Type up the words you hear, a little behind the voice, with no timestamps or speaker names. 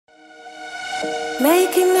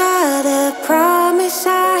Making out a promise,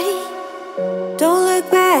 I don't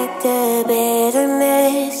look back to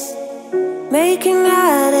bitterness. Making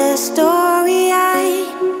out a story, I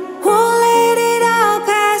won't let it all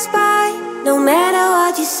pass by. No matter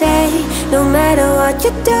what you say, no matter what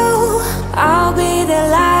you do, I'll be the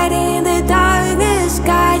light in the darkness,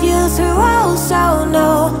 guide you through. Oh, so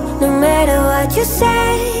no matter what you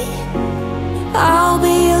say, I'll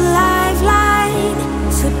be your lifeline.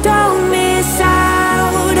 So don't miss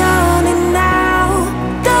out on it now.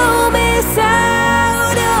 Don't miss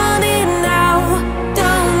out on it now.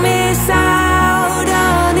 Don't miss out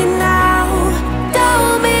on it now.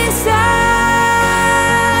 Don't miss out.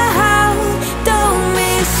 Don't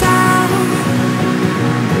miss out.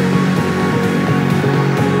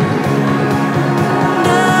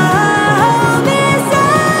 Don't miss out. Don't miss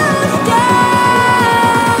out.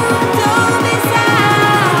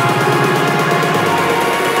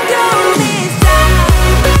 Don't miss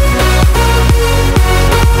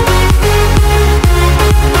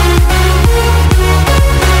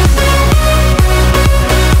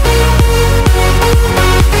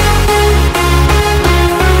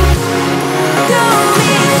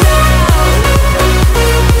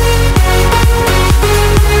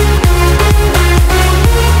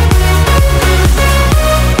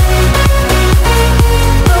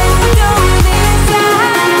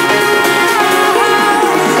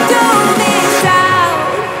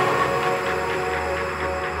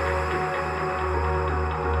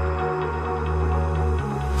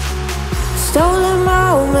stolen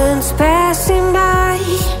moments passing by.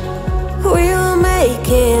 We'll make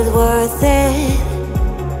it worth it.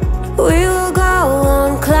 We will go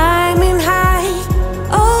on climbing high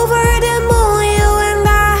over the moon, you and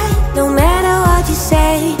I. No matter what you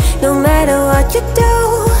say, no matter what you do,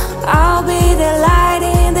 I'll be the light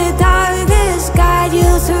in the darkness, guide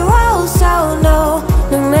you through. Oh, so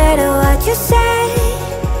no matter what you say,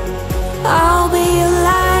 I'll